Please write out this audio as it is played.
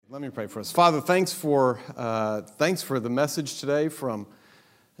Let me pray for us. Father, thanks for the message today from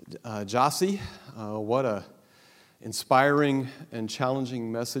Jossie. What a inspiring and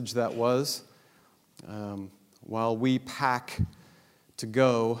challenging message that was. While we pack to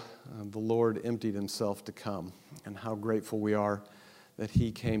go, the Lord emptied himself to come, and how grateful we are that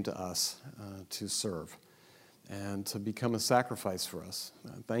he came to us to serve and to become a sacrifice for us.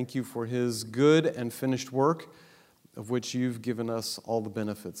 Thank you for his good and finished work, of which you've given us all the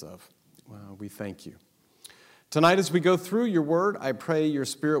benefits of. We thank you. Tonight, as we go through your word, I pray your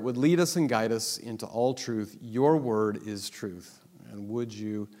Spirit would lead us and guide us into all truth. Your word is truth. And would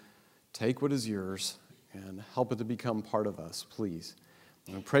you take what is yours and help it to become part of us, please.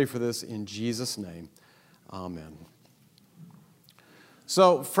 And I pray for this in Jesus' name. Amen.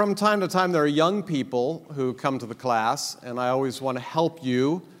 So, from time to time, there are young people who come to the class, and I always want to help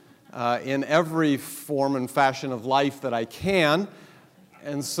you in every form and fashion of life that I can.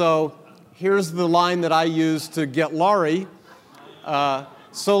 And so here's the line that I use to get Laurie.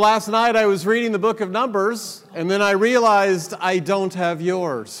 So last night I was reading the book of Numbers, and then I realized I don't have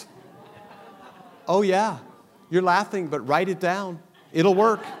yours. Oh yeah, you're laughing, but write it down. It'll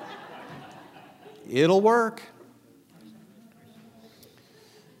work. It'll work.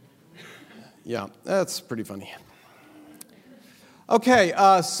 Yeah, that's pretty funny. Okay,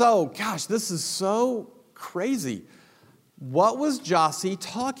 gosh, this is so crazy. What was Jossie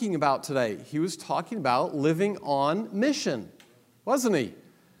talking about today? He was talking about living on mission, wasn't he?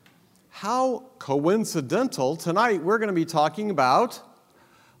 How coincidental. Tonight we're going to be talking about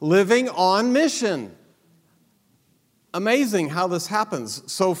living on mission. Amazing how this happens.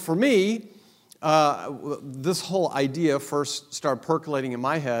 So for me, this whole idea first started percolating in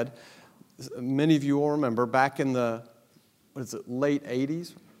my head. Many of you will remember back in the late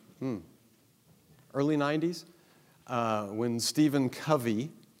 80s? Early 90s? When Stephen Covey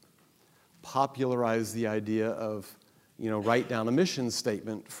popularized the idea of, write down a mission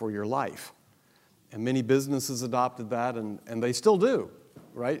statement for your life. And many businesses adopted that, and they still do,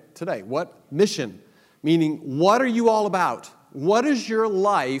 right, today. What mission? Meaning, what are you all about? What is your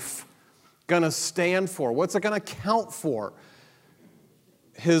life going to stand for? What's it going to count for?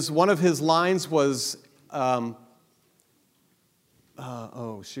 One of his lines was,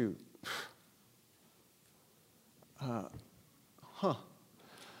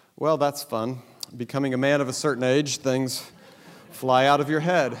 Well, that's fun. Becoming a man of a certain age, things fly out of your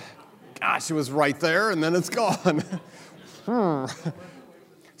head. Gosh, it was right there, and then it's gone.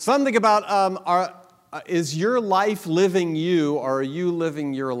 Something about, is your life living you, or are you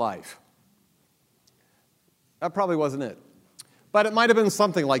living your life? That probably wasn't it. But it might have been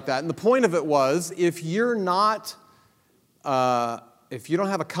something like that. And the point of it was, if you don't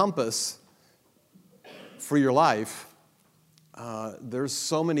have a compass for your life, there's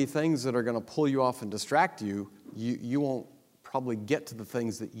so many things that are going to pull you off and distract you. You won't probably get to the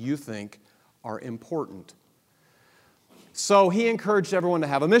things that you think are important. So he encouraged everyone to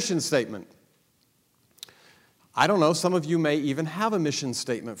have a mission statement. I don't know, some of you may even have a mission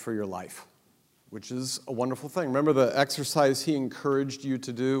statement for your life, which is a wonderful thing. Remember the exercise he encouraged you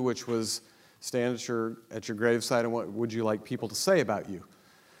to do, which was stand at your graveside and what would you like people to say about you?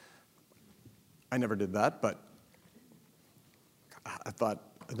 I never did that, but I thought,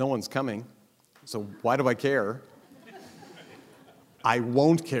 no one's coming, so why do I care? I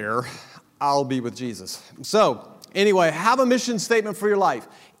won't care. I'll be with Jesus. So, anyway, have a mission statement for your life.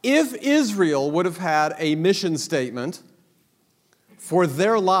 If Israel would have had a mission statement for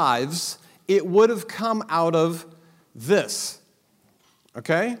their lives, it would have come out of this,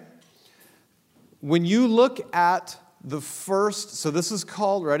 okay? When you look at the first, so this is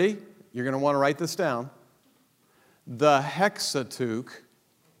called, ready? You're going to want to write this down. The Hexateuch.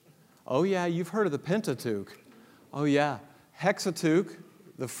 Oh yeah, you've heard of the Pentateuch. Oh yeah, Hexateuch,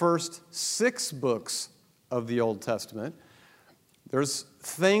 the first 6 books of the Old Testament. There's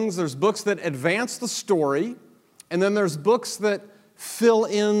books that advance the story, and then there's books that fill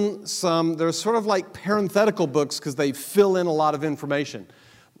in they're sort of like parenthetical books because they fill in a lot of information.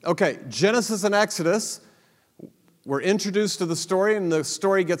 Okay, Genesis and Exodus, we're introduced to the story and the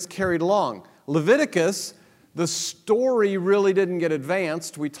story gets carried along. Leviticus, the story really didn't get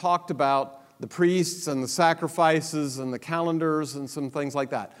advanced. We talked about the priests and the sacrifices and the calendars and some things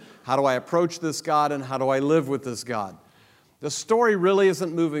like that. How do I approach this God and how do I live with this God? The story really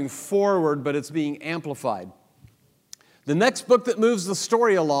isn't moving forward, but it's being amplified. The next book that moves the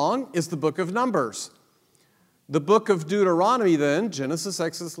story along is the book of Numbers. The book of Deuteronomy then, Genesis,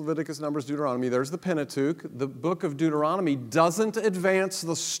 Exodus, Leviticus, Numbers, Deuteronomy, there's the Pentateuch. The book of Deuteronomy doesn't advance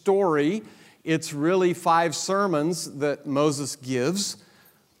the story. It's really 5 sermons that Moses gives.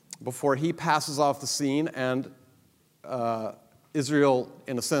 before he passes off the scene and Israel,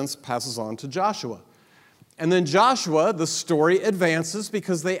 in a sense, passes on to Joshua. And then Joshua, the story advances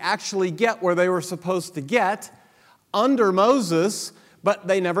because they actually get where they were supposed to get under Moses, but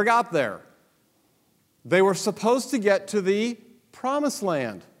they never got there. They were supposed to get to the promised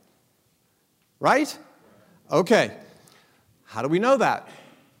land. Right? Okay. How do we know that?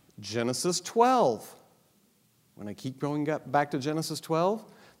 Genesis 12. When I keep going back to Genesis 12,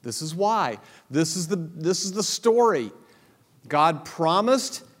 this is why. This is the story. God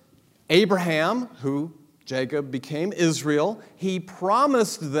promised Abraham, who Jacob became Israel, he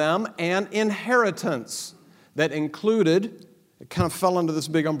promised them an inheritance that included, it kind of fell under this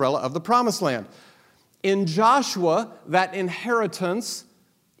big umbrella of the promised land. In Joshua, that inheritance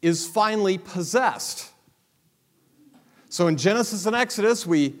is finally possessed. So in Genesis and Exodus,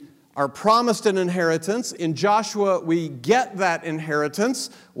 we are promised an inheritance. In Joshua, we get that inheritance.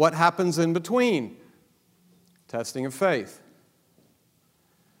 What happens in between? Testing of faith.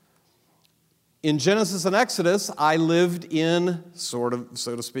 In Genesis and Exodus, I lived in, sort of,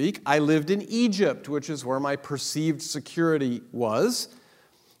 so to speak, I lived in Egypt, which is where my perceived security was.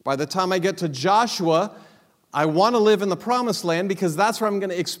 By the time I get to Joshua, I want to live in the promised land because that's where I'm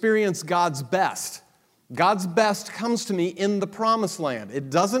going to experience God's best. God's best comes to me in the promised land. It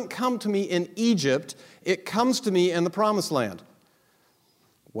doesn't come to me in Egypt. It comes to me in the promised land.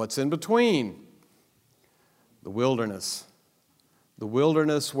 What's in between? The wilderness. The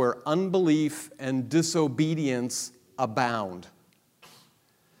wilderness where unbelief and disobedience abound.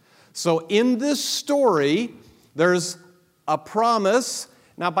 So in this story, there's a promise.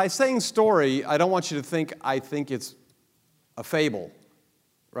 Now, by saying story, I don't want you to think I think it's a fable,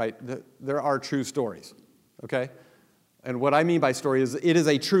 right? There are true stories, okay? And what I mean by story is it is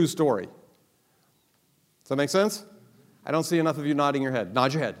a true story. Does that make sense? I don't see enough of you nodding your head.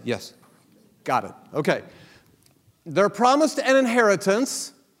 Nod your head. Yes. Got it. Okay. They're promised an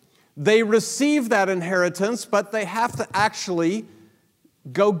inheritance. They receive that inheritance, but they have to actually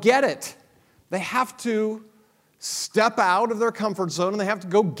go get it. They have to step out of their comfort zone and they have to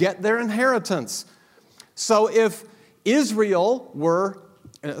go get their inheritance. So if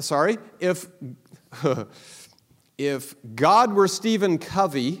if God were Stephen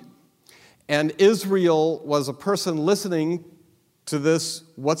Covey and Israel was a person listening to this,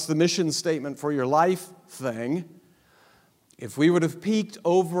 what's the mission statement for your life thing, if we would have peeked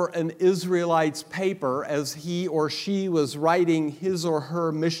over an Israelite's paper as he or she was writing his or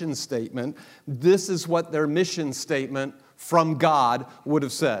her mission statement, this is what their mission statement from God would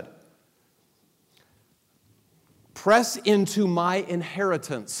have said. Press into my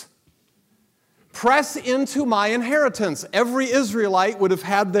inheritance. Press into my inheritance. Every Israelite would have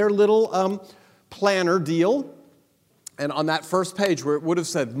had their little planner deal. And on that first page where it would have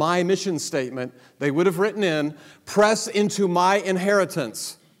said, my mission statement, they would have written in, press into my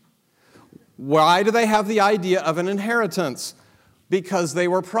inheritance. Why do they have the idea of an inheritance? Because they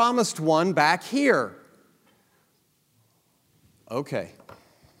were promised one back here. Okay.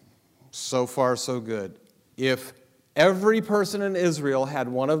 So far, so good. If every person in Israel had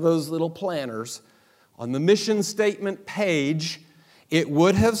one of those little planners, on the mission statement page, it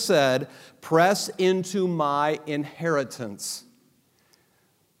would have said, press into my inheritance.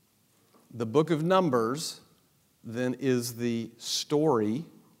 The book of Numbers then is the story,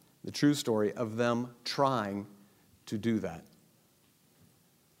 the true story of them trying to do that.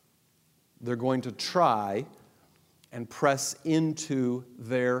 They're going to try and press into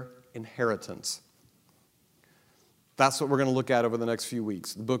their inheritance. That's what we're going to look at over the next few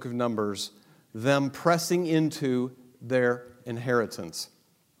weeks. The book of Numbers, them pressing into their inheritance.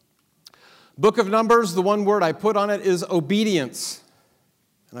 Book of Numbers, the one word I put on it is obedience.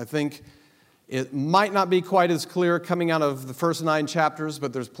 And I think it might not be quite as clear coming out of the first 9 chapters,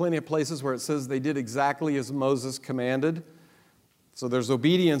 but there's plenty of places where it says they did exactly as Moses commanded. So there's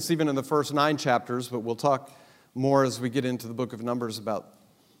obedience even in the first 9 chapters, but we'll talk more as we get into the book of Numbers about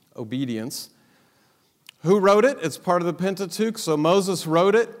obedience. Who wrote it? It's part of the Pentateuch, so Moses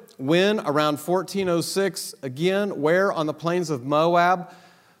wrote it. When? Around 1406. Again, where? On the plains of Moab.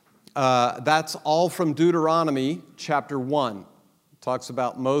 That's all from Deuteronomy chapter 1. It talks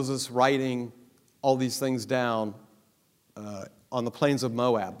about Moses writing all these things down on the plains of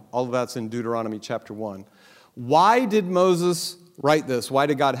Moab. All of that's in Deuteronomy chapter 1. Why did Moses write this? Why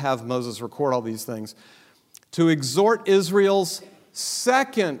did God have Moses record all these things? To exhort Israel's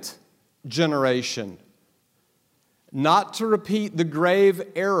second generation not to repeat the grave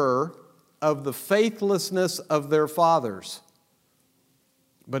error of the faithlessness of their fathers,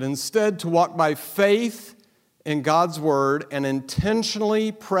 but instead to walk by faith in God's word and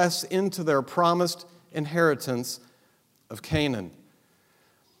intentionally press into their promised inheritance of Canaan.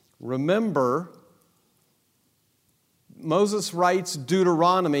 Remember, Moses writes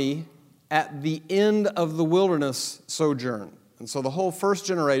Deuteronomy at the end of the wilderness sojourn. And so the whole first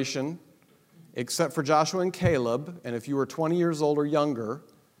generation, except for Joshua and Caleb, and if you were 20 years old or younger,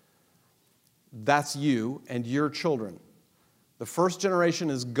 that's you and your children. The first generation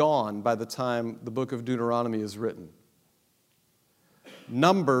is gone by the time the book of Deuteronomy is written.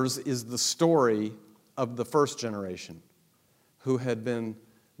 Numbers is the story of the first generation who had been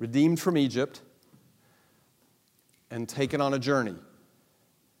redeemed from Egypt and taken on a journey.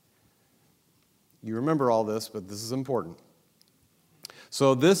 You remember all this, but this is important.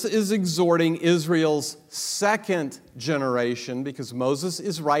 So this is exhorting Israel's second generation, because Moses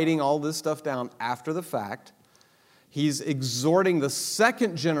is writing all this stuff down after the fact. He's exhorting the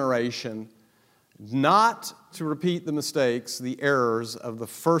second generation not to repeat the mistakes, the errors of the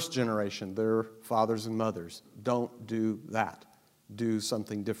first generation, their fathers and mothers. Don't do that. Do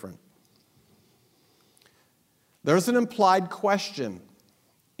something different. There's an implied question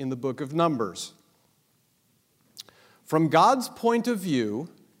in the book of Numbers. From God's point of view,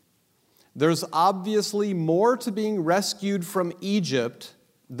 there's obviously more to being rescued from Egypt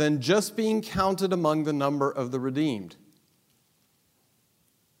than just being counted among the number of the redeemed.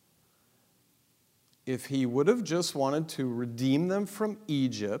 If he would have just wanted to redeem them from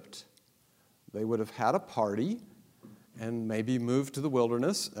Egypt, they would have had a party and maybe moved to the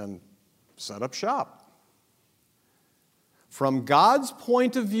wilderness and set up shop. From God's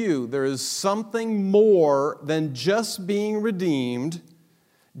point of view, there is something more than just being redeemed,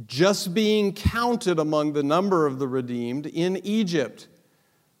 just being counted among the number of the redeemed in Egypt.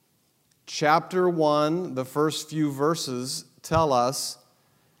 Chapter 1, the first few verses tell us,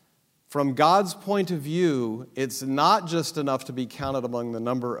 from God's point of view, it's not just enough to be counted among the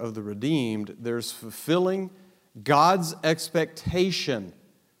number of the redeemed. There's fulfilling God's expectation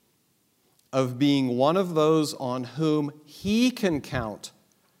of being one of those on whom He can count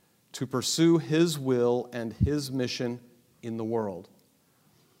to pursue His will and His mission in the world.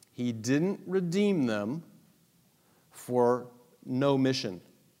 He didn't redeem them for no mission.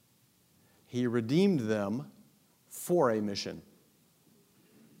 He redeemed them for a mission.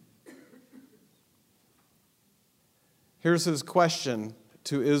 Here's His question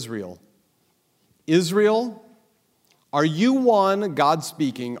to Israel. Israel, are you one, God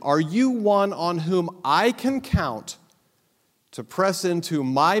speaking, are you one on whom I can count to press into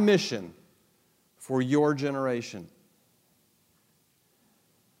my mission for your generation?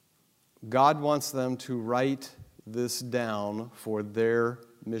 God wants them to write this down for their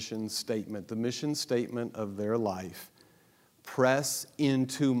mission statement, the mission statement of their life. Press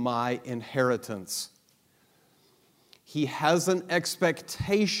into my inheritance. He has an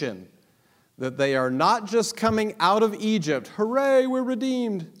expectation that they are not just coming out of Egypt, hooray, we're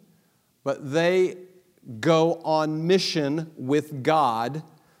redeemed, but they go on mission with God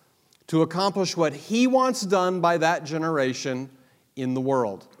to accomplish what He wants done by that generation in the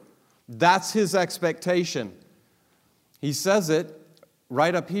world. That's His expectation. He says it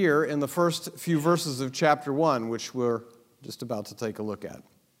right up here in the first few verses of chapter 1, which we're just about to take a look at.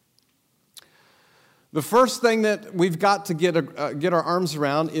 The first thing that we've got to get our arms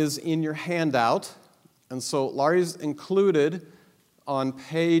around is in your handout. And so Laurie's included on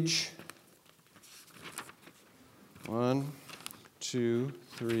page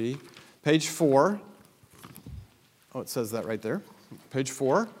page 4. Oh, it says that right there. Page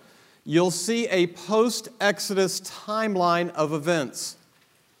 4. You'll see a post-Exodus timeline of events.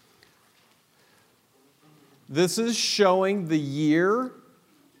 This is showing the year,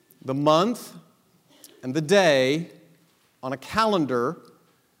 the month, and the day on a calendar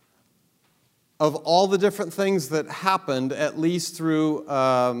of all the different things that happened, at least through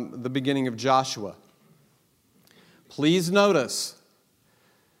the beginning of Joshua. Please notice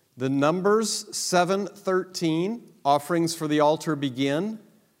the Numbers 7:13 offerings for the altar begin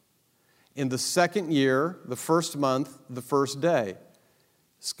in the second year, the first month, the first day.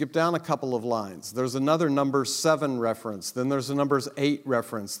 Skip down a couple of lines. There's another Numbers 7 reference. Then there's a Numbers 8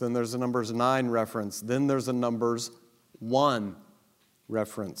 reference. Then there's a Numbers 9 reference. Then there's a Numbers 1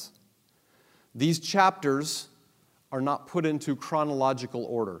 reference. These chapters are not put into chronological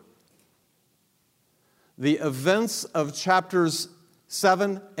order. The events of chapters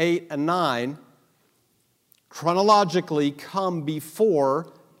 7, 8, and 9 chronologically come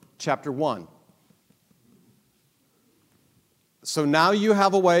before chapter 1. So now you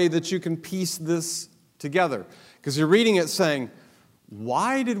have a way that you can piece this together. Because you're reading it saying,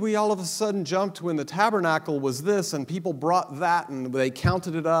 why did we all of a sudden jump to when the tabernacle was this and people brought that and they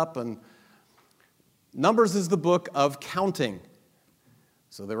counted it up? And Numbers is the book of counting.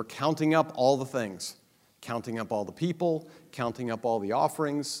 So they were counting up all the things, counting up all the people, counting up all the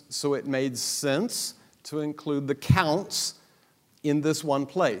offerings. So it made sense to include the counts in this one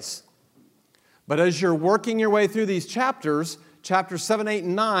place. But as you're working your way through these chapters, chapters 7, 8,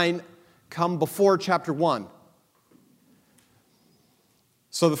 and 9 come before chapter 1.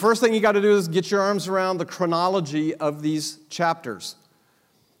 So the first thing you got to do is get your arms around the chronology of these chapters.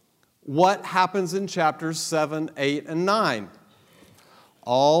 What happens in chapters 7, 8, and 9?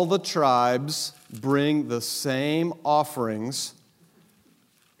 All the tribes bring the same offerings.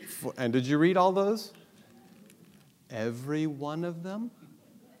 And did you read all those? Every one of them?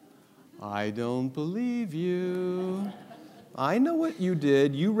 I don't believe you. I know what you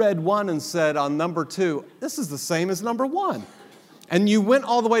did. You read 1 and said on number 2, this is the same as number 1. And you went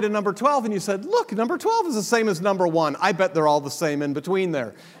all the way to number 12 and you said, look, number 12 is the same as number 1. I bet they're all the same in between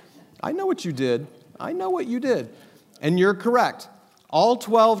there. I know what you did. I know what you did. And you're correct. All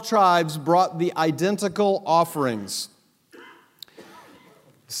 12 tribes brought the identical offerings.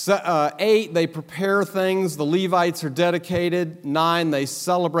 8, they prepare things. The Levites are dedicated. 9, they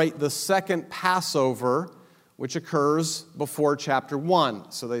celebrate the second Passover, which occurs before chapter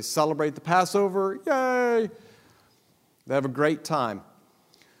 1. So they celebrate the Passover. Yay! They have a great time.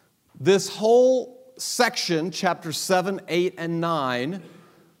 This whole section, chapters 7, 8, and 9,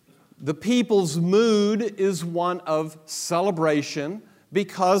 the people's mood is one of celebration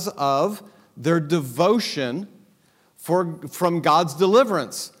because of their devotion from God's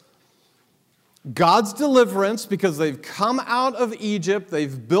deliverance. God's deliverance, because they've come out of Egypt,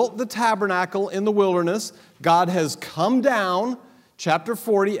 they've built the tabernacle in the wilderness. God has come down, chapter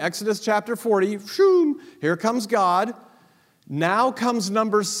 40, Exodus chapter 40, shoom, here comes God. Now comes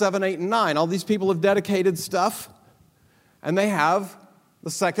Numbers 7, 8, and 9. All these people have dedicated stuff, and they have the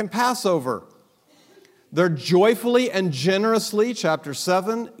second Passover. They're joyfully and generously, chapter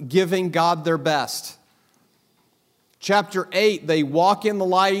 7, giving God their best. Chapter 8, they walk in the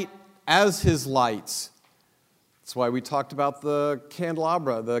light as His lights. That's why we talked about the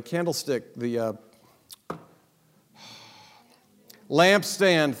candelabra, the candlestick, the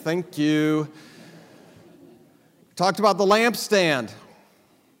lampstand. Thank you. Talked about the lampstand.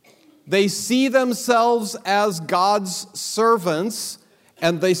 They see themselves as God's servants,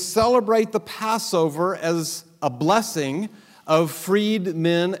 and they celebrate the Passover as a blessing of freed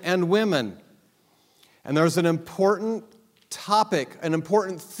men and women. And there's an important topic, an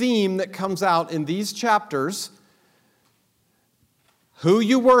important theme that comes out in these chapters. Who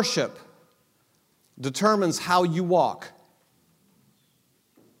you worship determines how you walk.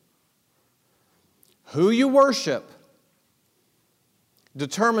 Who you worship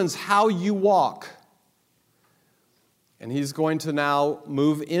determines how you walk. And he's going to now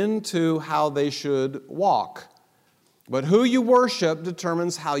move into how they should walk. But who you worship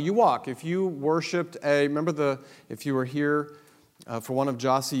determines how you walk. If you worshiped if you were here for one of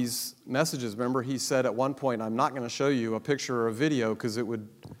Jossie's messages, remember he said at one point, I'm not going to show you a picture or a video because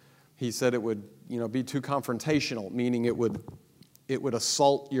he said it would be too confrontational, meaning it would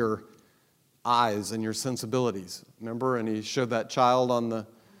assault your eyes and your sensibilities. Remember? And he showed that child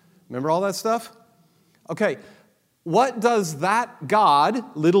remember all that stuff? Okay, what does that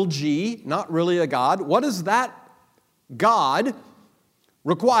God, little g, not really a God, what does that God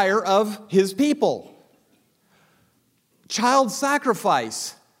require of His people? Child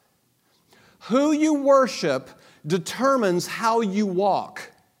sacrifice. Who you worship determines how you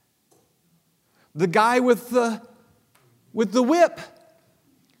walk. The guy with the whip.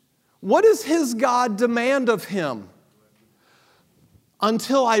 What does his God demand of him?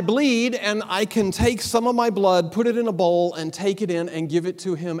 Until I bleed and I can take some of my blood, put it in a bowl, and take it in and give it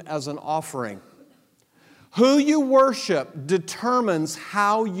to him as an offering. Who you worship determines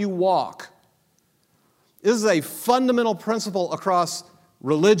how you walk. This is a fundamental principle across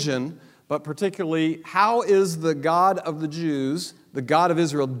religion, but particularly, how is the God of the Jews, the God of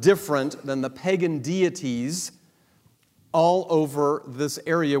Israel, different than the pagan deities all over this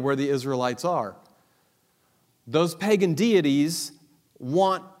area where the Israelites are? Those pagan deities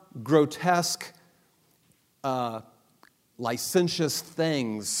want grotesque, licentious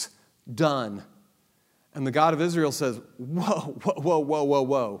things done. And the God of Israel says, whoa, whoa, whoa, whoa, whoa,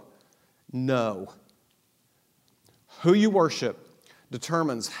 whoa. No. Who you worship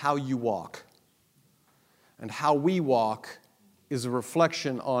determines how you walk. And how we walk is a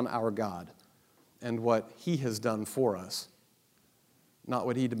reflection on our God and what He has done for us, not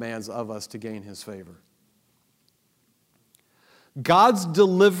what He demands of us to gain His favor. God's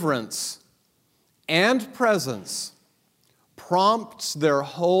deliverance and presence prompts their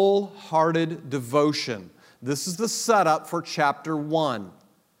wholehearted devotion. This is the setup for chapter 1.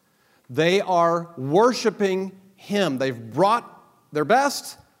 They are worshiping Him. They've brought their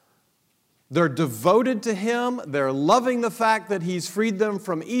best. They're devoted to Him. They're loving the fact that He's freed them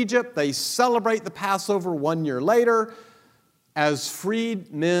from Egypt. They celebrate the Passover 1 year later as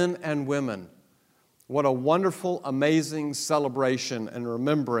freed men and women. What a wonderful, amazing celebration and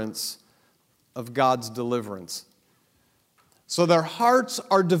remembrance of God's deliverance. So their hearts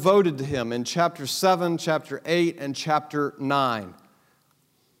are devoted to Him in chapter 7, chapter 8, and chapter 9.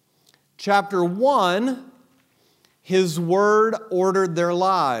 Chapter 1, His Word ordered their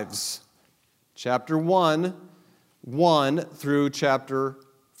lives. Chapter 1, 1 through chapter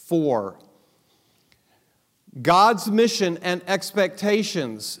 4. God's mission and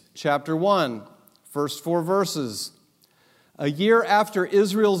expectations. Chapter 1, first 4 verses. A year after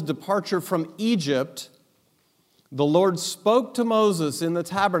Israel's departure from Egypt, the Lord spoke to Moses in the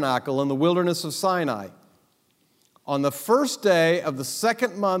tabernacle in the wilderness of Sinai. On the first day of the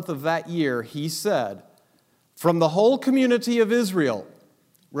second month of that year, He said, "From the whole community of Israel,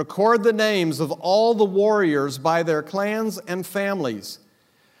 record the names of all the warriors by their clans and families.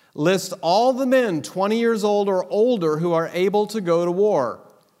 List all the men 20 years old or older who are able to go to war.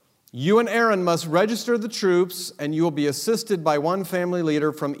 You and Aaron must register the troops, and you will be assisted by one family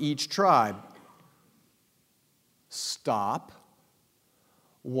leader from each tribe." Stop.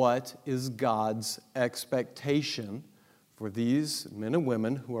 What is God's expectation for these men and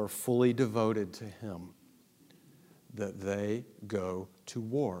women who are fully devoted to Him? That they go to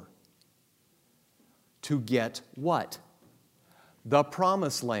war. To get what? The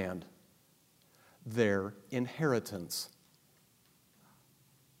promised land. Their inheritance.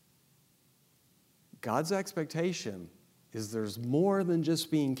 God's expectation is there's more than just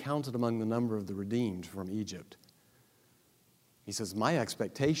being counted among the number of the redeemed from Egypt. He says, my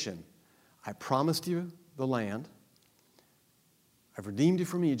expectation, I promised you the land. I've redeemed you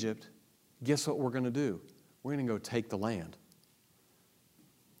from Egypt. Guess what we're going to do? We're going to go take the land.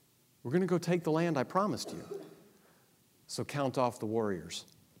 We're going to go take the land I promised you. So count off the warriors.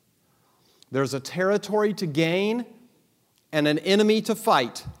 There's a territory to gain and an enemy to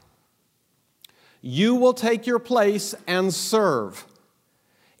fight. You will take your place and serve.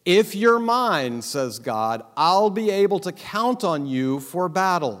 If you're mine, says God, I'll be able to count on you for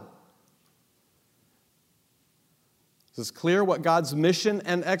battle. Is this clear what God's mission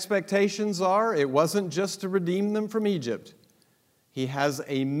and expectations are? It wasn't just to redeem them from Egypt. He has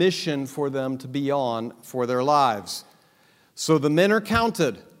a mission for them to be on for their lives. So the men are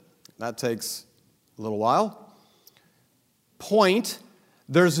counted. That takes a little while. Point,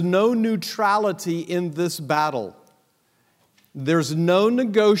 there's no neutrality in this battle. There's no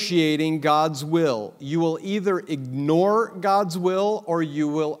negotiating God's will. You will either ignore God's will or you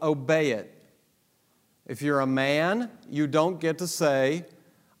will obey it. If you're a man, you don't get to say,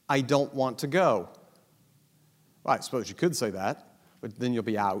 I don't want to go. Well, I suppose you could say that, but then you'll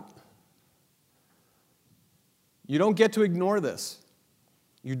be out. You don't get to ignore this.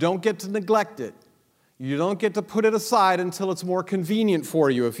 You don't get to neglect it. You don't get to put it aside until it's more convenient for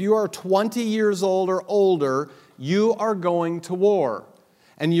you. If you are 20 years old or older, you are going to war.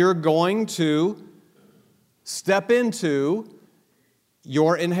 And you're going to step into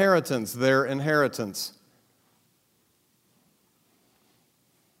your inheritance, their inheritance.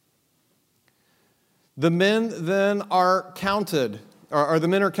 The men then are counted, or the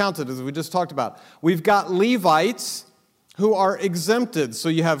men are counted, as we just talked about. We've got Levites who are exempted. So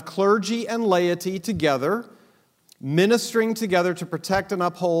you have clergy and laity together, ministering together to protect and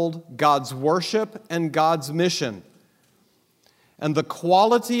uphold God's worship and God's mission. And the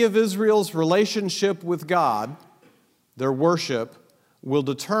quality of Israel's relationship with God, their worship, will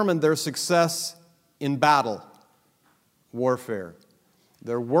determine their success in battle, warfare.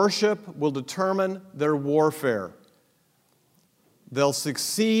 Their worship will determine their warfare. They'll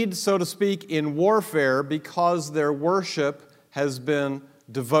succeed, so to speak, in warfare because their worship has been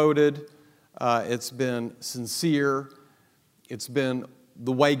devoted, it's been sincere, it's been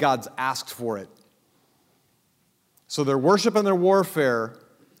the way God's asked for it. So their worship and their warfare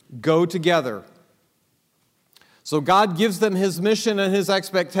go together. So God gives them His mission and His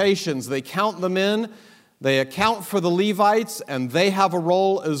expectations. They count them in, they account for the Levites, and they have a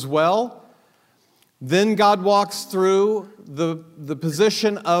role as well. Then God walks through the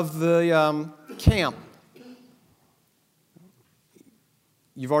position of the camp.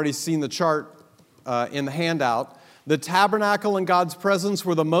 You've already seen the chart in the handout. The tabernacle and God's presence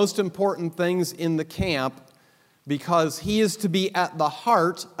were the most important things in the camp because he is to be at the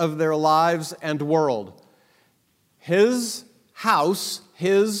heart of their lives and world. His house,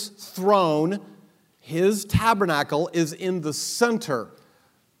 his throne, his tabernacle is in the center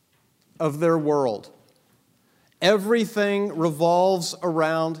of their world. Everything revolves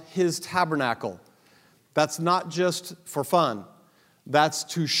around his tabernacle. That's not just for fun. That's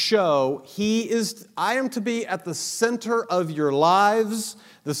to show I am to be at the center of your lives,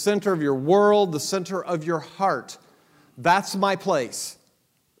 the center of your world, the center of your heart. That's my place,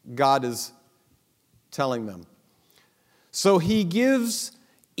 God is telling them. So he gives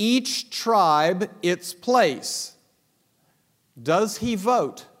each tribe its place. Does he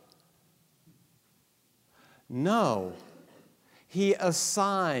vote? No. He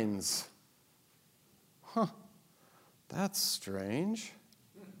assigns. That's strange.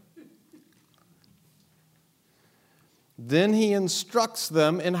 Then he instructs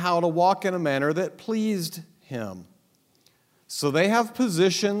them in how to walk in a manner that pleased him. So they have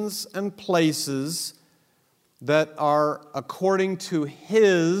positions and places that are according to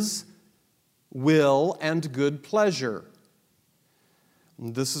his will and good pleasure.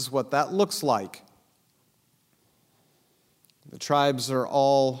 And this is what that looks like. The tribes are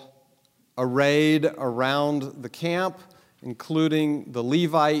all arrayed around the camp, including the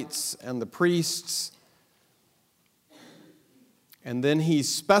Levites and the priests. And then he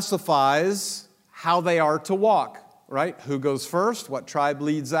specifies how they are to walk, right? Who goes first? What tribe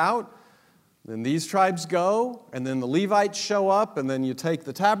leads out? Then these tribes go, and then the Levites show up, and then you take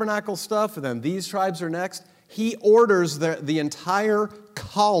the tabernacle stuff, and then these tribes are next. He orders the entire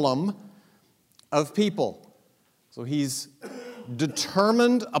column of people. So he's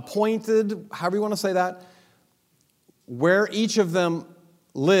determined, appointed, however you want to say that, where each of them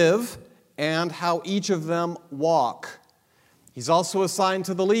live and how each of them walk. He's also assigned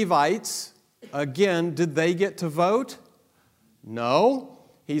to the Levites. Again, did they get to vote? No.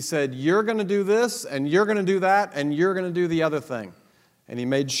 He said, you're going to do this, and you're going to do that, and you're going to do the other thing. And he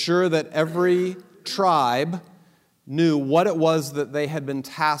made sure that every tribe knew what it was that they had been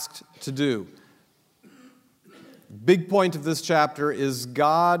tasked to do. Big point of this chapter is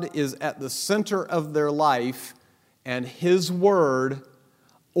God is at the center of their life, and his word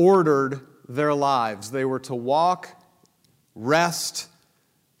ordered their lives. They were to walk, rest,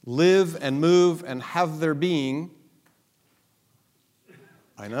 live and move and have their being.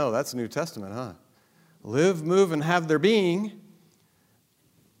 I know, that's New Testament, huh? Live, move, and have their being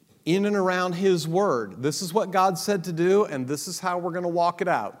in and around his word. This is what God said to do, and this is how we're going to walk it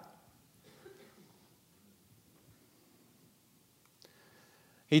out.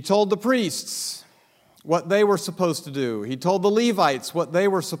 He told the priests what they were supposed to do. He told the Levites what they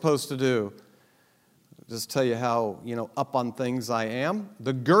were supposed to do. I'll just tell you how, up on things I am.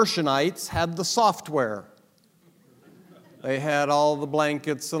 The Gershonites had the software. They had all the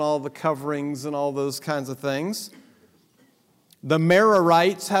blankets and all the coverings and all those kinds of things. The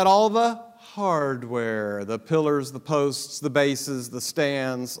Merarites had all the hardware, the pillars, the posts, the bases, the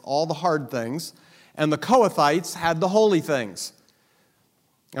stands, all the hard things. And the Kohathites had the holy things.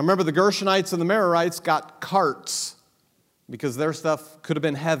 Now remember, the Gershonites and the Merarites got carts because their stuff could have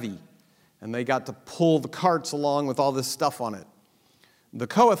been heavy, and they got to pull the carts along with all this stuff on it. The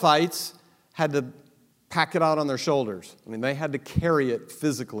Kohathites had to pack it out on their shoulders. They had to carry it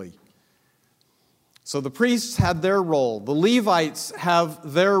physically. So the priests had their role. The Levites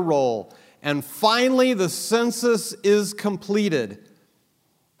have their role. And finally, the census is completed.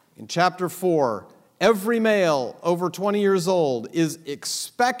 In chapter 4, every male over 20 years old is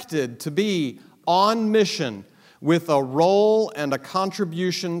expected to be on mission with a role and a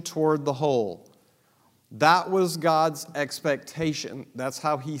contribution toward the whole. That was God's expectation. That's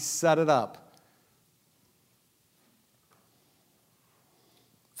how he set it up.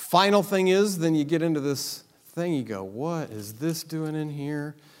 Final thing is, then you get into this thing, you go, what is this doing in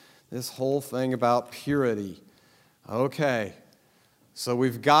here? This whole thing about purity. Okay. So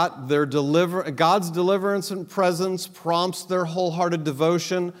we've got God's deliverance and presence prompts their wholehearted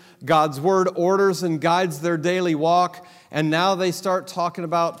devotion. God's word orders and guides their daily walk. And now they start talking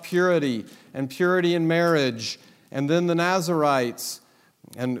about purity and purity in marriage. And then the Nazarites.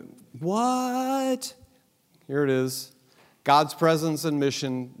 And what? Here it is. God's presence and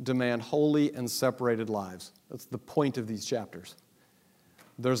mission demand holy and separated lives. That's the point of these chapters.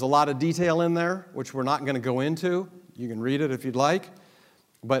 There's a lot of detail in there, which we're not going to go into. You can read it if you'd like.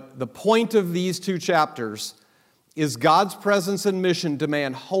 But the point of these two chapters is God's presence and mission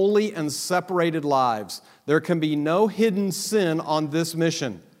demand holy and separated lives. There can be no hidden sin on this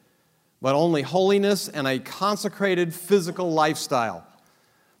mission, but only holiness and a consecrated physical lifestyle.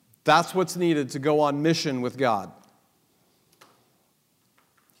 That's what's needed to go on mission with God.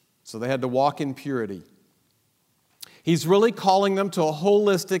 So they had to walk in purity. He's really calling them to a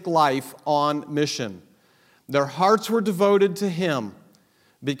holistic life on mission. Their hearts were devoted to Him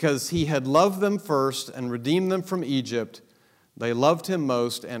because He had loved them first and redeemed them from Egypt. They loved Him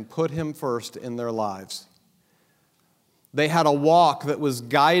most and put Him first in their lives. They had a walk that was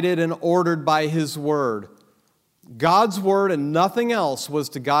guided and ordered by His Word. God's Word and nothing else was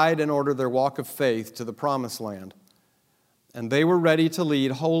to guide and order their walk of faith to the promised land. And they were ready to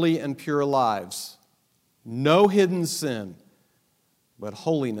lead holy and pure lives. No hidden sin, but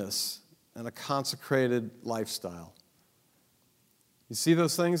holiness and a consecrated lifestyle. You see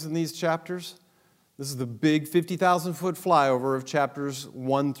those things in these chapters? This is the big 50,000-foot flyover of chapters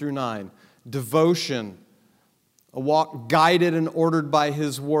 1 through 9. Devotion, a walk guided and ordered by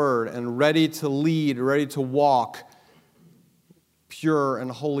His Word, and ready to lead, ready to walk pure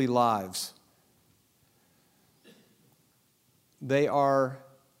and holy lives. They are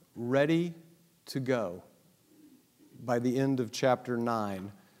ready to go by the end of chapter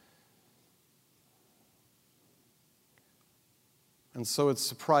 9. And so it's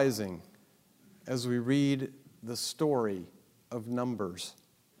surprising as we read the story of Numbers.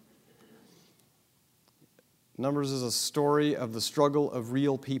 Numbers is a story of the struggle of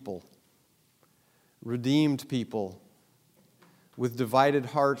real people, redeemed people with divided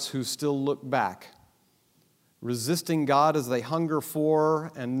hearts who still look back, resisting God as they hunger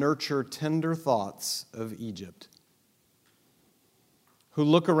for and nurture tender thoughts of Egypt, who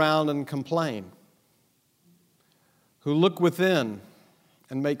look around and complain, who look within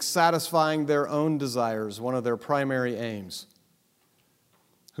and make satisfying their own desires one of their primary aims,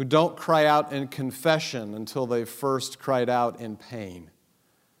 who don't cry out in confession until they've first cried out in pain.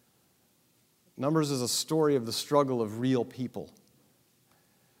 Numbers is a story of the struggle of real people.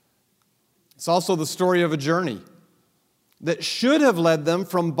 It's also the story of a journey that should have led them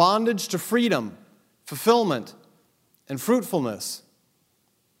from bondage to freedom, fulfillment, and fruitfulness,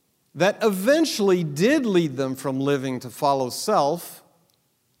 that eventually did lead them from living to follow self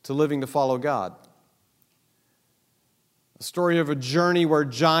to living to follow God. A story of a journey where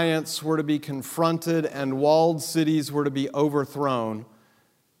giants were to be confronted and walled cities were to be overthrown,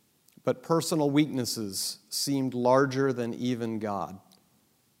 but personal weaknesses seemed larger than even God.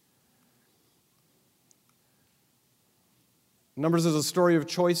 Numbers is a story of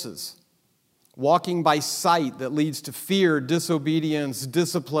choices. Walking by sight that leads to fear, disobedience,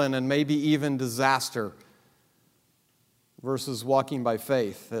 discipline, and maybe even disaster, versus walking by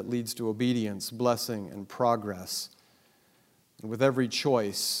faith that leads to obedience, blessing, and progress. And with every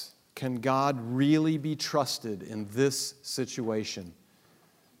choice, can God really be trusted in this situation?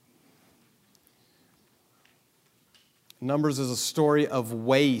 Numbers is a story of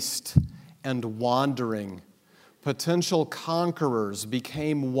waste and wandering. Potential conquerors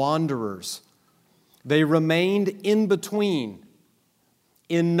became wanderers. They remained in between,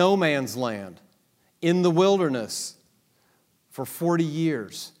 in no man's land, in the wilderness for 40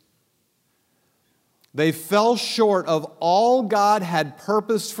 years. They fell short of all God had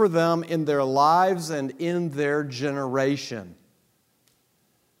purposed for them in their lives and in their generation.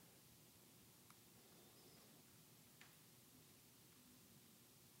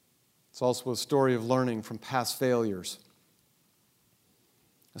 It's also a story of learning from past failures.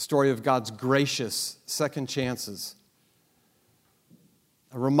 A story of God's gracious second chances.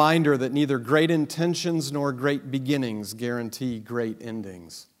 A reminder that neither great intentions nor great beginnings guarantee great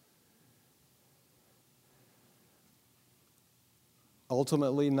endings.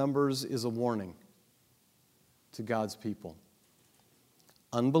 Ultimately, Numbers is a warning to God's people.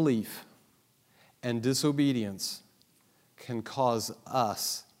 Unbelief and disobedience can cause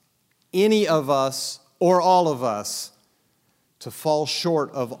us, any of us or all of us, to fall short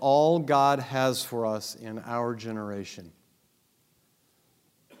of all God has for us in our generation.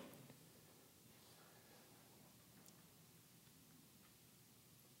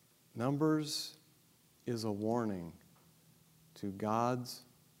 Numbers is a warning to God's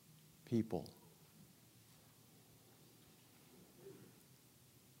people.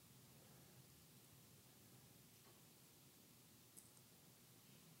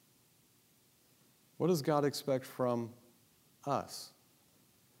 What does God expect from us?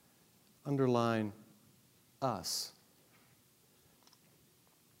 Underline us.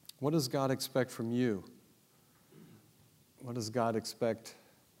 What does God expect from you? What does God expect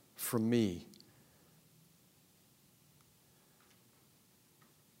from me?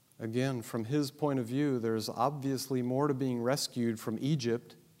 Again, from His point of view, there's obviously more to being rescued from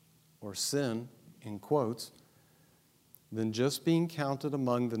Egypt, or sin, in quotes, than just being counted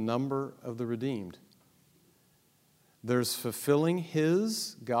among the number of the redeemed. There's fulfilling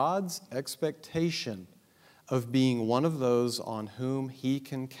God's expectation of being one of those on whom He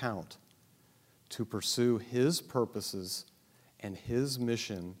can count to pursue His purposes and His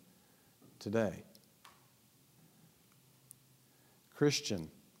mission today. Christian,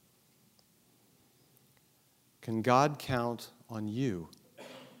 can God count on you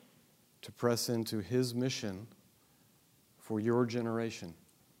to press into His mission for your generation?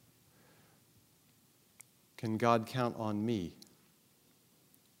 Can God count on me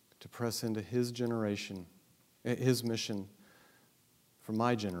to press into His generation, His mission for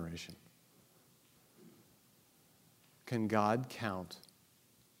my generation? Can God count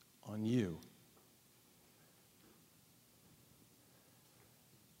on you?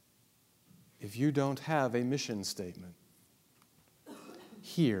 If you don't have a mission statement,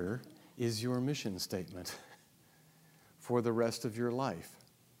 here is your mission statement for the rest of your life.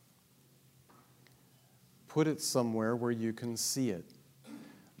 Put it somewhere where you can see it.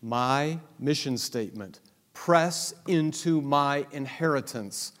 My mission statement: press into my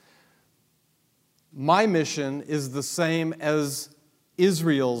inheritance. My mission is the same as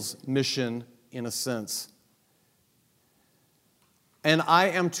Israel's mission in a sense. And I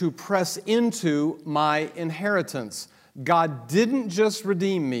am to press into my inheritance. God didn't just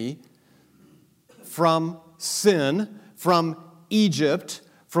redeem me from sin, from Egypt,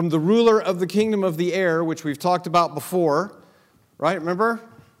 from the ruler of the kingdom of the air, which we've talked about before, right? Remember?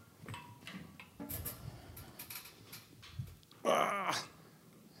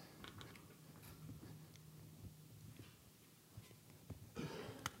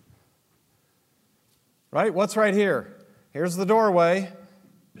 Right? What's right here? Here's the doorway.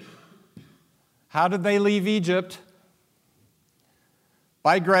 How did they leave Egypt?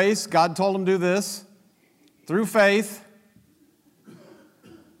 By grace. God told them to do this. Through faith.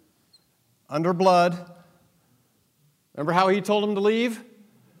 Under blood. Remember how He told them to leave?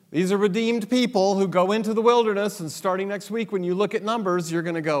 These are redeemed people who go into the wilderness, and starting next week when you look at Numbers, you're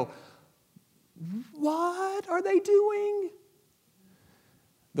going to go, what are they doing?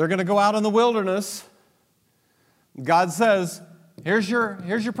 They're going to go out in the wilderness. God says, here's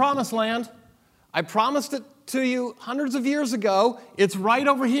your promised land. I promised it to you hundreds of years ago. It's right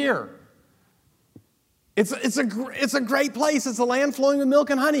over here. It's a great place. It's a land flowing with milk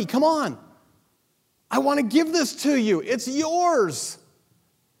and honey. Come on. I want to give this to you. It's yours.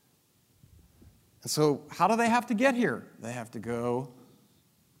 And so how do they have to get here? They have to go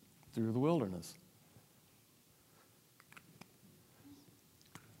through the wilderness.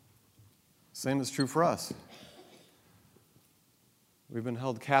 Same is true for us. We've been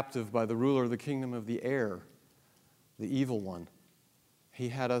held captive by the ruler of the kingdom of the air, the evil one. He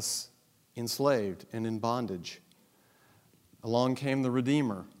had us enslaved and in bondage. Along came the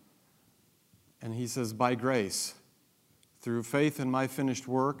Redeemer, and He says, by grace, through faith in my finished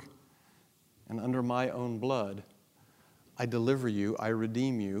work and under my own blood, I deliver you, I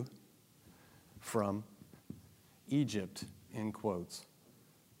redeem you from Egypt, in quotes.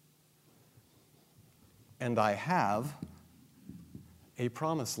 And I have a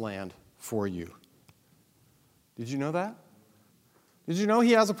promised land for you. Did you know that? Did you know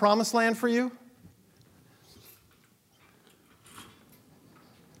He has a promised land for you?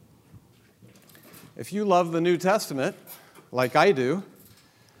 If you love the New Testament, like I do,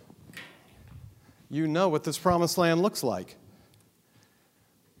 you know what this promised land looks like.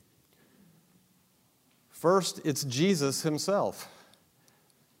 First, it's Jesus Himself.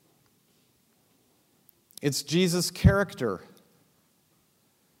 It's Jesus' character.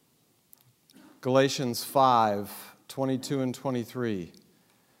 Galatians 5:22 and 23.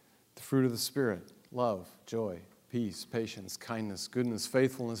 The fruit of the Spirit: love, joy, peace, patience, kindness, goodness,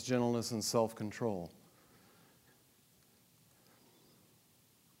 faithfulness, gentleness, and self-control.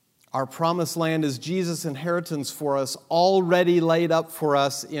 Our promised land is Jesus' inheritance for us, already laid up for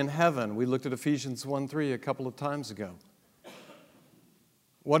us in heaven. We looked at Ephesians 1:3 a couple of times ago.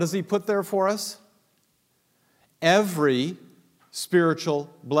 What does He put there for us? Every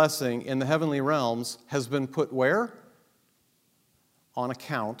spiritual blessing in the heavenly realms has been put where? On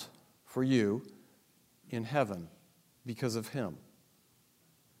account for you in heaven because of Him.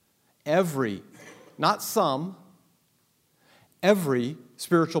 Every, not some, every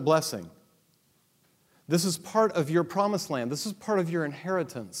spiritual blessing. This is part of your promised land. This is part of your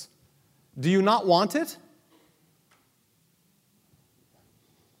inheritance. Do you not want it?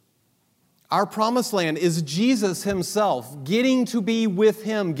 Our promised land is Jesus Himself, getting to be with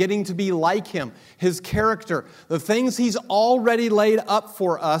Him, getting to be like Him, His character, the things He's already laid up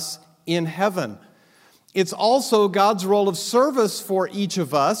for us in heaven. It's also God's role of service for each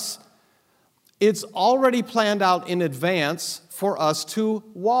of us. It's already planned out in advance for us to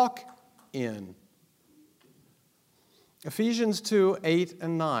walk in. Ephesians 2, 8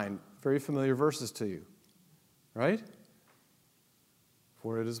 and 9, very familiar verses to you, right?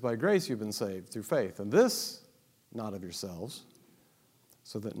 For it is by grace you've been saved through faith, and this not of yourselves,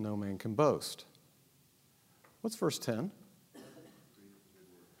 so that no man can boast. What's verse 10?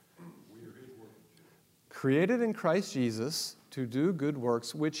 Created in Christ Jesus to do good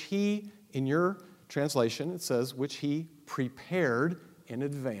works, which he, in your translation, it says, which he prepared in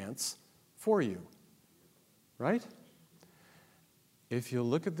advance for you. Right? If you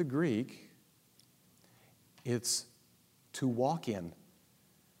look at the Greek, it's to walk in.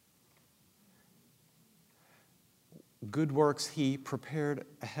 Good works he prepared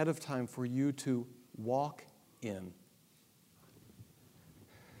ahead of time for you to walk in.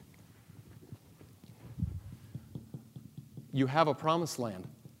 You have a promised land,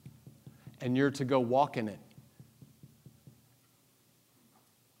 and you're to go walk in it.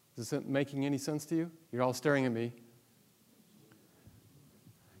 Is this making any sense to you? You're all staring at me.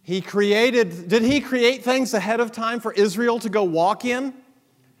 Did he create things ahead of time for Israel to go walk in?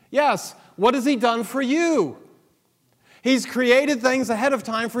 Yes. What has he done for you? He's created things ahead of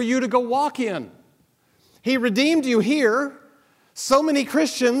time for you to go walk in. He redeemed you here. So many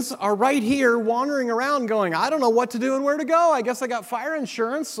Christians are right here wandering around going, I don't know what to do and where to go. I guess I got fire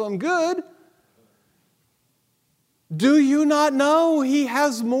insurance, so I'm good. Do you not know he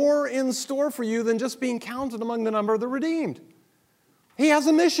has more in store for you than just being counted among the number of the redeemed? He has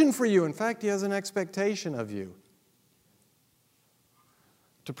a mission for you. In fact, he has an expectation of you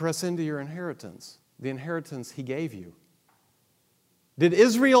to press into your inheritance, the inheritance he gave you. Did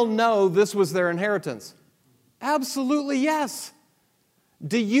Israel know this was their inheritance? Absolutely yes.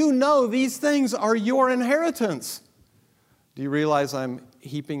 Do you know these things are your inheritance? Do you realize I'm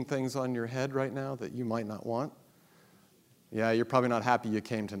heaping things on your head right now that you might not want? Yeah, you're probably not happy you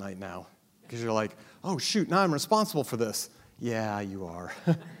came tonight now because you're like, oh shoot, now I'm responsible for this. Yeah, you are.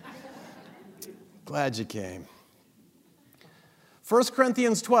 Glad you came. 1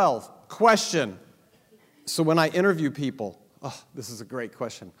 Corinthians 12, question. So when I interview people, this is a great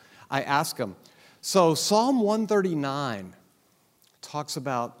question. I ask them, so Psalm 139 talks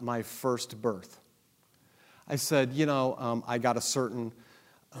about my first birth. I said, I got a certain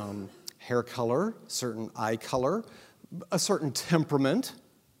hair color, certain eye color, a certain temperament.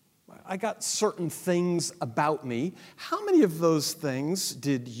 I got certain things about me. How many of those things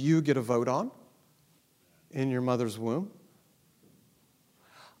did you get a vote on in your mother's womb?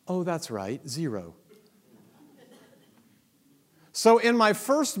 Oh, that's right, 0. So in my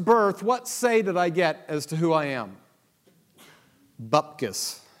first birth, what say did I get as to who I am?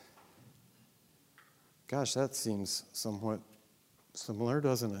 Bupkis. Gosh, that seems somewhat similar,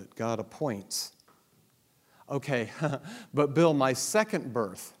 doesn't it? God appoints. Okay, but Bill, my second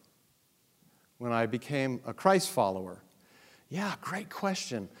birth, when I became a Christ follower. Yeah, great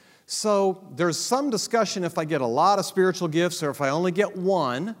question. So there's some discussion if I get a lot of spiritual gifts or if I only get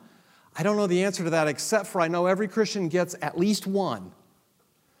one. I don't know the answer to that except for I know every Christian gets at least one.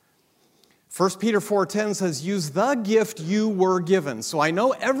 1 Peter 4:10 says, use the gift you were given. So I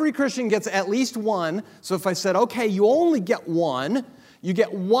know every Christian gets at least one. So if I said, okay, you only get one, you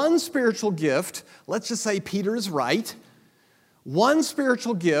get one spiritual gift. Let's just say Peter is right. One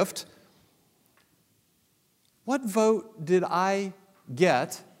spiritual gift. What vote did I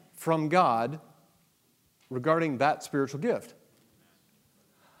get from God regarding that spiritual gift?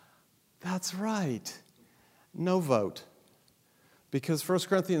 That's right. No vote. Because 1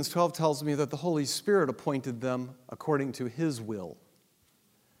 Corinthians 12 tells me that the Holy Spirit appointed them according to his will.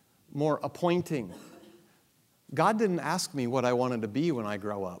 More appointing. God didn't ask me what I wanted to be when I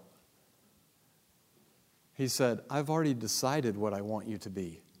grow up. He said, I've already decided what I want you to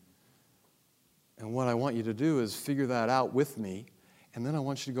be. And what I want you to do is figure that out with me, and then I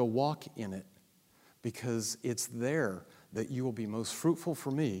want you to go walk in it, because it's there that you will be most fruitful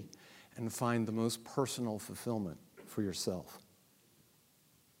for me and find the most personal fulfillment for yourself.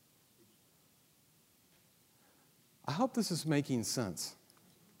 I hope this is making sense.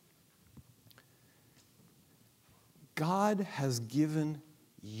 God has given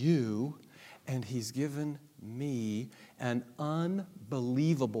you, and he's given me, an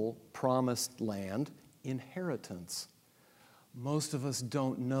unbelievable promised land inheritance. Most of us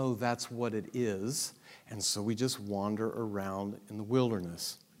don't know that's what it is, and so we just wander around in the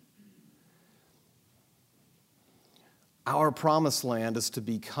wilderness. Our promised land is to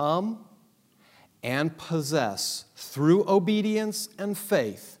become and possess, through obedience and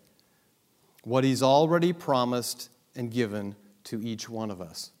faith, what He's already promised and given to each one of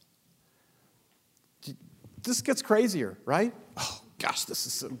us. This gets crazier, right? Oh, gosh, this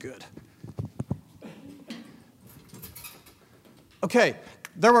is so good. Okay,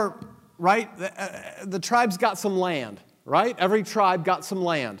 there were, right, the tribes got some land, right? Every tribe got some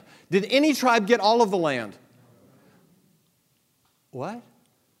land. Did any tribe get all of the land? What?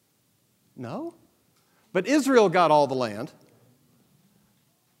 No? But Israel got all the land.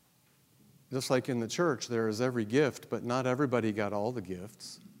 Just like in the church, there is every gift, but not everybody got all the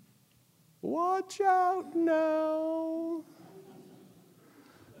gifts. Watch out now.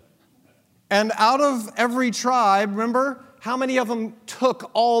 And out of every tribe, remember, how many of them took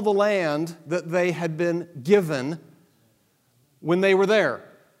all the land that they had been given when they were there?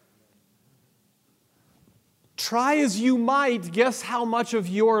 Try as you might, guess how much of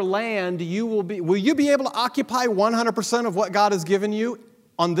your land you will be. Will you be able to occupy 100% of what God has given you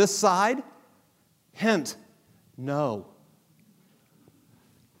on this side? Hint, no.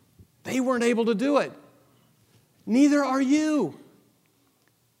 They weren't able to do it. Neither are you.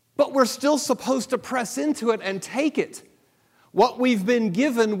 But we're still supposed to press into it and take it. What we've been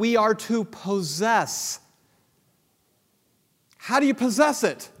given, we are to possess. How do you possess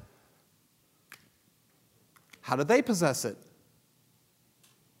it? How did they possess it?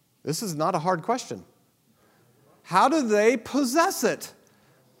 This is not a hard question. How did they possess it?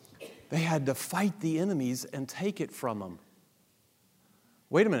 They had to fight the enemies and take it from them.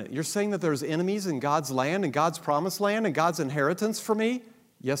 Wait a minute, you're saying that there's enemies in God's land and God's promised land and God's inheritance for me?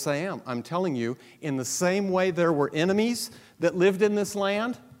 Yes, I am. I'm telling you, in the same way there were enemies that lived in this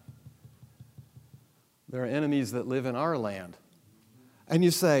land, there are enemies that live in our land. And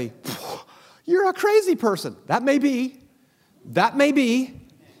you say, you're a crazy person. That may be. That may be.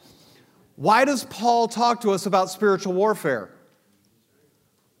 Why does Paul talk to us about spiritual warfare?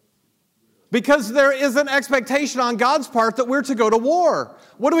 Because there is an expectation on God's part that we're to go to war.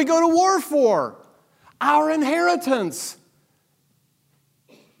 What do we go to war for? Our inheritance.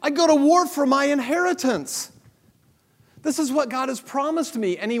 I go to war for my inheritance. This is what God has promised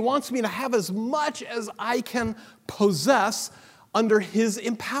me, and He wants me to have as much as I can possess under His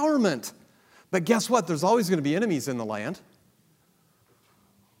empowerment. But guess what? There's always going to be enemies in the land.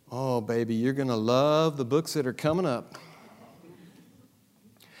 Oh, baby, you're going to love the books that are coming up.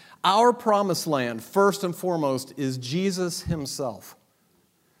 Our promised land, first and foremost, is Jesus Himself.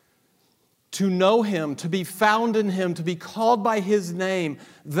 To know Him, to be found in Him, to be called by His name,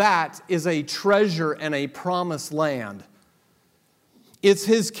 that is a treasure and a promised land. It's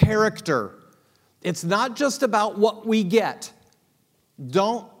His character. It's not just about what we get.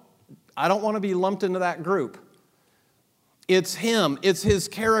 I don't want to be lumped into that group. It's Him. It's His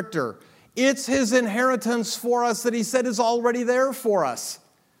character. It's His inheritance for us that He said is already there for us.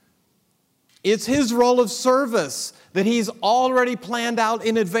 It's His role of service that He's already planned out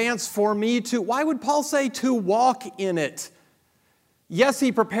in advance for me to, why would Paul say to walk in it? Yes,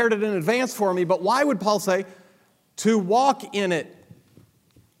 He prepared it in advance for me, but why would Paul say to walk in it?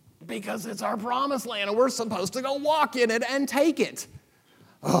 Because it's our promised land and we're supposed to go walk in it and take it.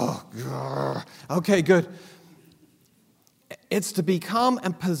 Oh, God. Okay, good. It's to become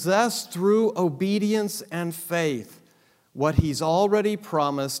and possess through obedience and faith what He's already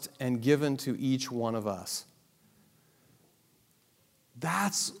promised and given to each one of us.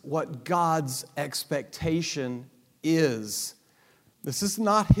 That's what God's expectation is. This is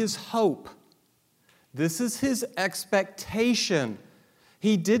not His hope. This is His expectation.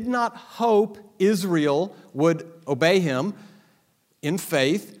 He did not hope Israel would obey Him in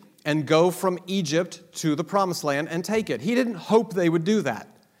faith and go from Egypt to the promised land and take it. He didn't hope they would do that.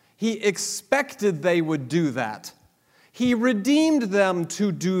 He expected they would do that. He redeemed them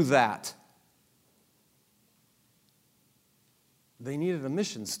to do that. They needed a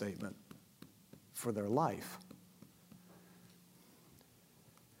mission statement for their life.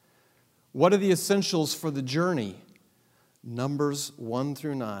 What are the essentials for the journey? Numbers 1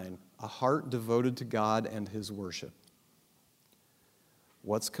 through 9, a heart devoted to God and His worship.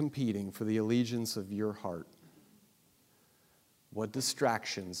 What's competing for the allegiance of your heart? What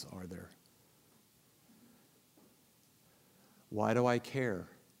distractions are there? Why do I care?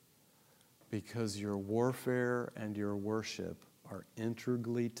 Because your warfare and your worship are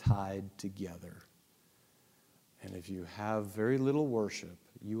integrally tied together. And if you have very little worship,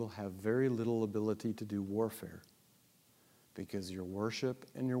 you will have very little ability to do warfare. Because your worship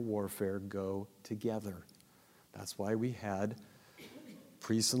and your warfare go together. That's why we had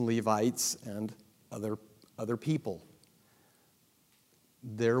priests and Levites and other people.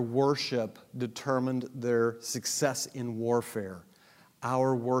 Their worship determined their success in warfare.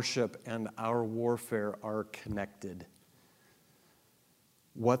 Our worship and our warfare are connected.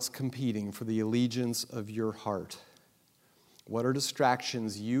 What's competing for the allegiance of your heart? What are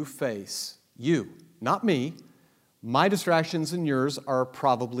distractions you face? You, not me. My distractions and yours are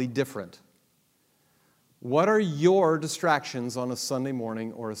probably different. What are your distractions on a Sunday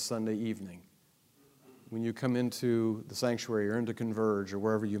morning or a Sunday evening when you come into the sanctuary or into Converge or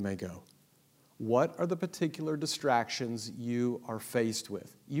wherever you may go? What are the particular distractions you are faced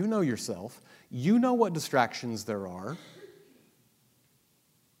with? You know yourself. You know what distractions there are.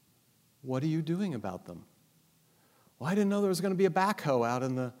 What are you doing about them? Well, I didn't know there was going to be a backhoe out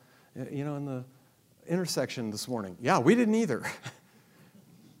in the intersection this morning. Yeah, we didn't either.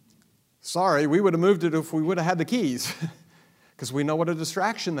 Sorry, we would have moved it if we would have had the keys, because we know what a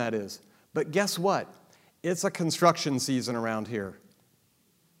distraction that is. But guess what? It's a construction season around here.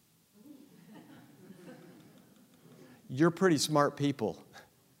 You're pretty smart people.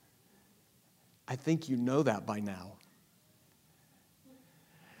 I think you know that by now.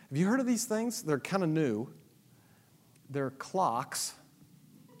 Have you heard of these things? They're kind of new. They're clocks,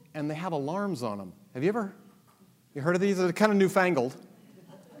 and they have alarms on them. Have you heard of these? They're kind of newfangled.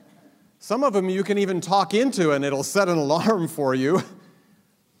 Some of them you can even talk into, and it'll set an alarm for you.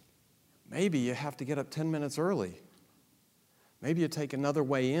 Maybe you have to get up 10 minutes early. Maybe you take another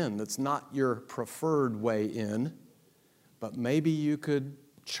way in that's not your preferred way in, but maybe you could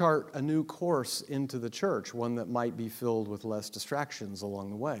chart a new course into the church, one that might be filled with less distractions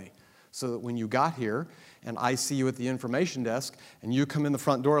along the way, so that when you got here and I see you at the information desk and you come in the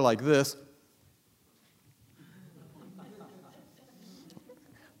front door like this,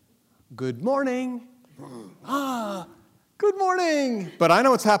 good morning. Good morning. But I know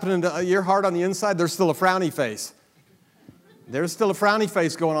what's happening to your heart on the inside. There's still a frowny face. There's still a frowny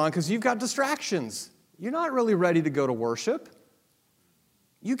face going on because you've got distractions. You're not really ready to go to worship.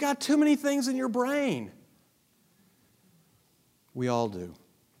 You got too many things in your brain. We all do.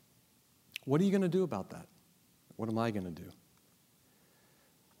 What are you going to do about that? What am I going to do?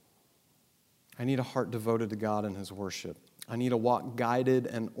 I need a heart devoted to God and His worship. I need a walk guided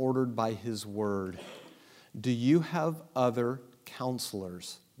and ordered by His Word. Do you have other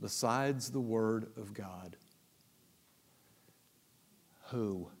counselors besides the Word of God?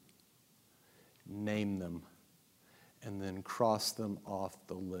 Who? Name them and then cross them off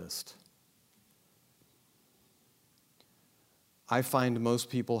the list. I find most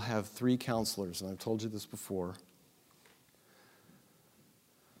people have 3 counselors, and I've told you this before.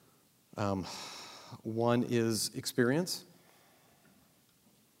 One is experience.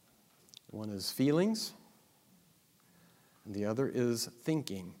 One is feelings. And the other is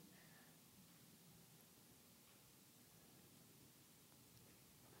thinking.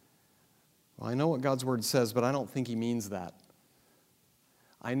 Well, I know what God's Word says, but I don't think He means that.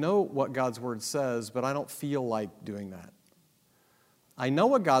 I know what God's Word says, but I don't feel like doing that. I know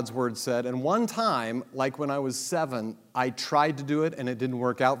what God's Word said, and one time, like when I was 7, I tried to do it and it didn't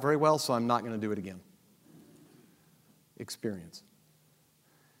work out very well, so I'm not going to do it again. Experience.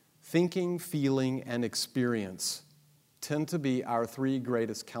 Thinking, feeling, and experience tend to be our 3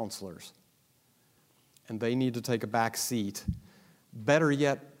 greatest counselors. And they need to take a back seat. Better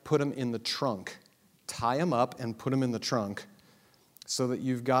yet, put them in the trunk. Tie them up and put them in the trunk so that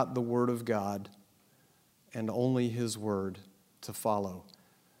you've got the Word of God and only His Word to follow.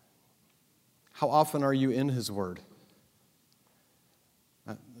 How often are you in His Word?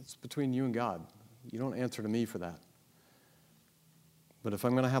 It's between you and God. You don't answer to me for that. But if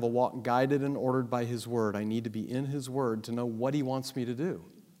I'm going to have a walk guided and ordered by His Word, I need to be in His Word to know what He wants me to do.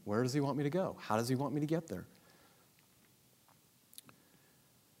 Where does He want me to go? How does He want me to get there?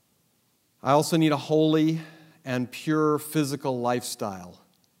 I also need a holy and pure physical lifestyle.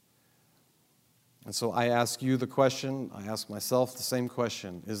 And so I ask you the question, I ask myself the same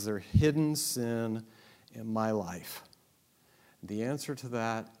question, is there hidden sin in my life? The answer to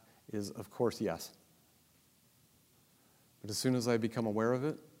that is, of course, yes. But as soon as I become aware of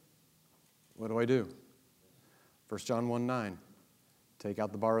it, what do? 1 John 1:9, take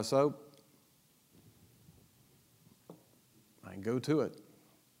out the bar of soap, I go to it,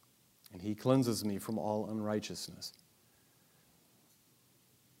 and He cleanses me from all unrighteousness.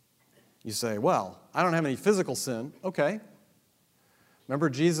 You say, well, I don't have any physical sin. Okay. Remember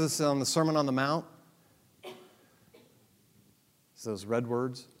Jesus on the Sermon on the Mount? It's those red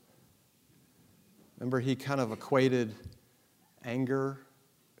words. Remember He kind of equated anger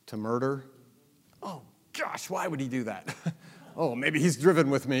to murder. Oh, gosh, why would He do that? Oh, maybe He's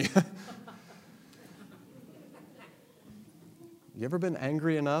driven with me. You ever been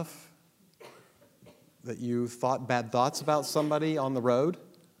angry enough that you thought bad thoughts about somebody on the road?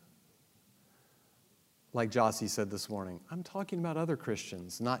 Like Jossie said this morning, I'm talking about other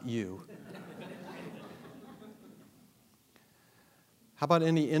Christians, not you. How about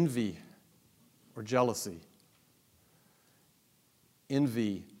any envy or jealousy?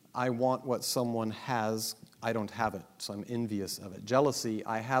 Envy, I want what someone has, I don't have it, so I'm envious of it. Jealousy,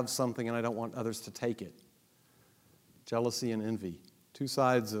 I have something and I don't want others to take it. Jealousy and envy, two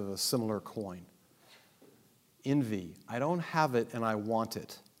sides of a similar coin. Envy, I don't have it and I want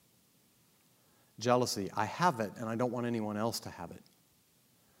it. Jealousy, I have it and I don't want anyone else to have it.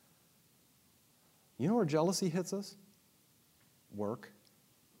 You know where jealousy hits us? Work.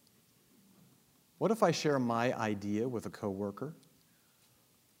 What if I share my idea with a coworker?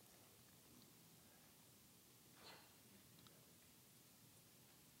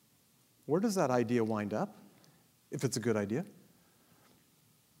 Where does that idea wind up, if it's a good idea?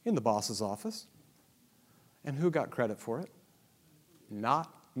 In the boss's office. And who got credit for it?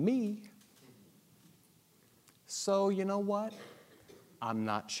 Not me. So, you know what? I'm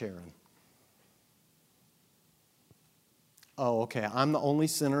not sharing. Oh, okay, I'm the only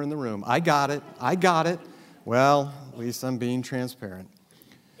sinner in the room. I got it. Well, at least I'm being transparent.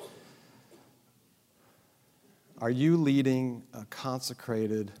 Are you leading a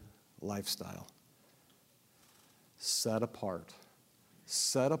consecrated lifestyle? Set apart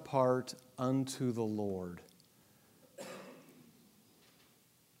unto the Lord.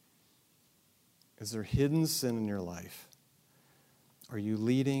 Is there hidden sin in your life? Are you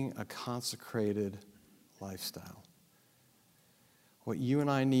leading a consecrated lifestyle? What you and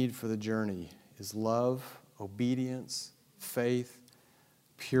I need for the journey is love, obedience, faith,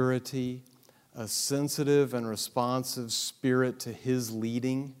 purity, a sensitive and responsive spirit to His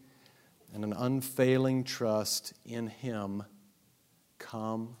leading, and an unfailing trust in Him,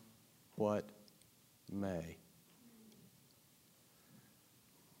 come what may.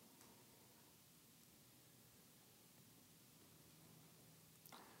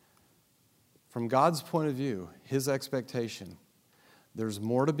 From God's point of view, His expectation, there's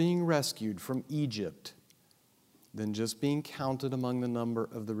more to being rescued from Egypt than just being counted among the number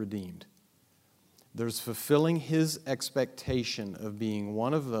of the redeemed. There's fulfilling His expectation of being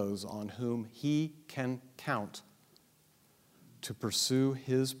one of those on whom He can count to pursue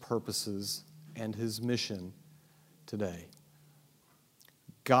His purposes and His mission today.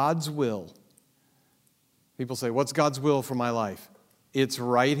 God's will. People say, what's God's will for my life? It's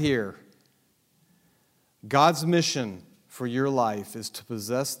right here. God's mission for your life is to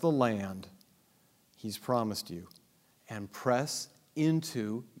possess the land He's promised you and press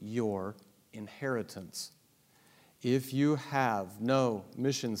into your inheritance. If you have no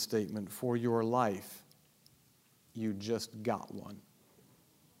mission statement for your life, you just got one.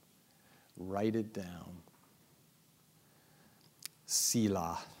 Write it down.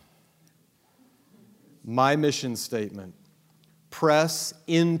 Selah. My mission statement. Press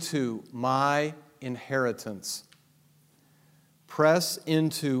into my inheritance. Press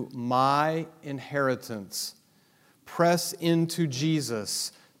into my inheritance. Press into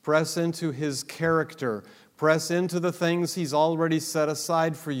Jesus. Press into His character. Press into the things He's already set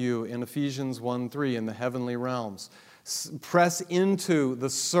aside for you in Ephesians 1:3 in the heavenly realms. Press into the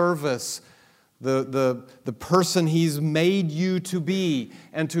service, the person He's made you to be,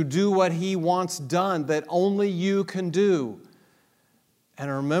 and to do what He wants done that only you can do. And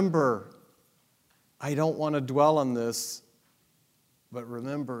remember, I don't want to dwell on this, but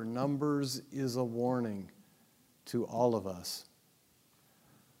remember, Numbers is a warning to all of us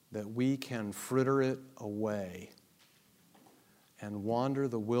that we can fritter it away and wander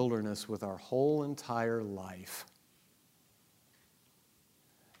the wilderness with our whole entire life.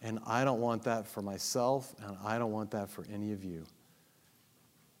 And I don't want that for myself, and I don't want that for any of you.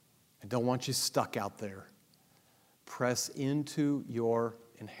 I don't want you stuck out there. Press into your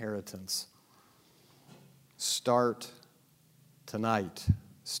inheritance. Start tonight.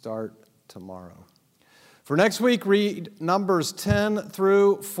 Start tomorrow. For next week, read Numbers 10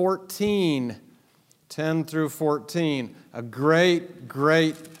 through 14. 10 through 14. A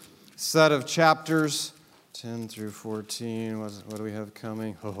great set of chapters. 10 through 14. What do we have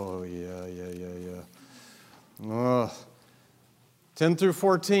coming? Oh, yeah. Oh. 10 through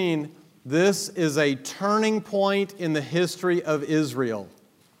 14. This is a turning point in the history of Israel.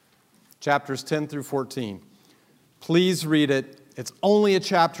 Chapters 10 through 14. Please read it. It's only a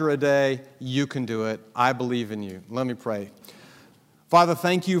chapter a day. You can do it. I believe in you. Let me pray. Father,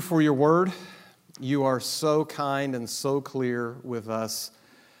 thank you for your word. You are so kind and so clear with us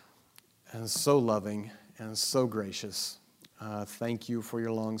and so loving and so gracious. Thank you for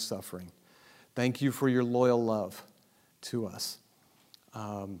your long suffering. Thank you for your loyal love to us.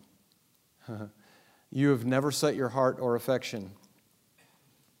 You have never set your heart or affection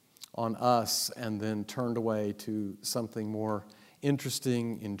on us and then turned away to something more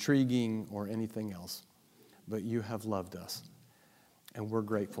interesting, intriguing, or anything else. But you have loved us, and we're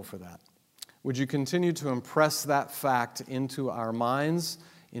grateful for that. Would you continue to impress that fact into our minds,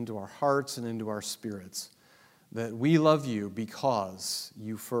 into our hearts, and into our spirits, that we love you because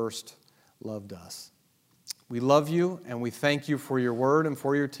you first loved us. We love you, and we thank you for your word and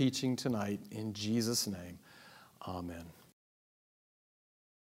for your teaching tonight. In Jesus' name, amen.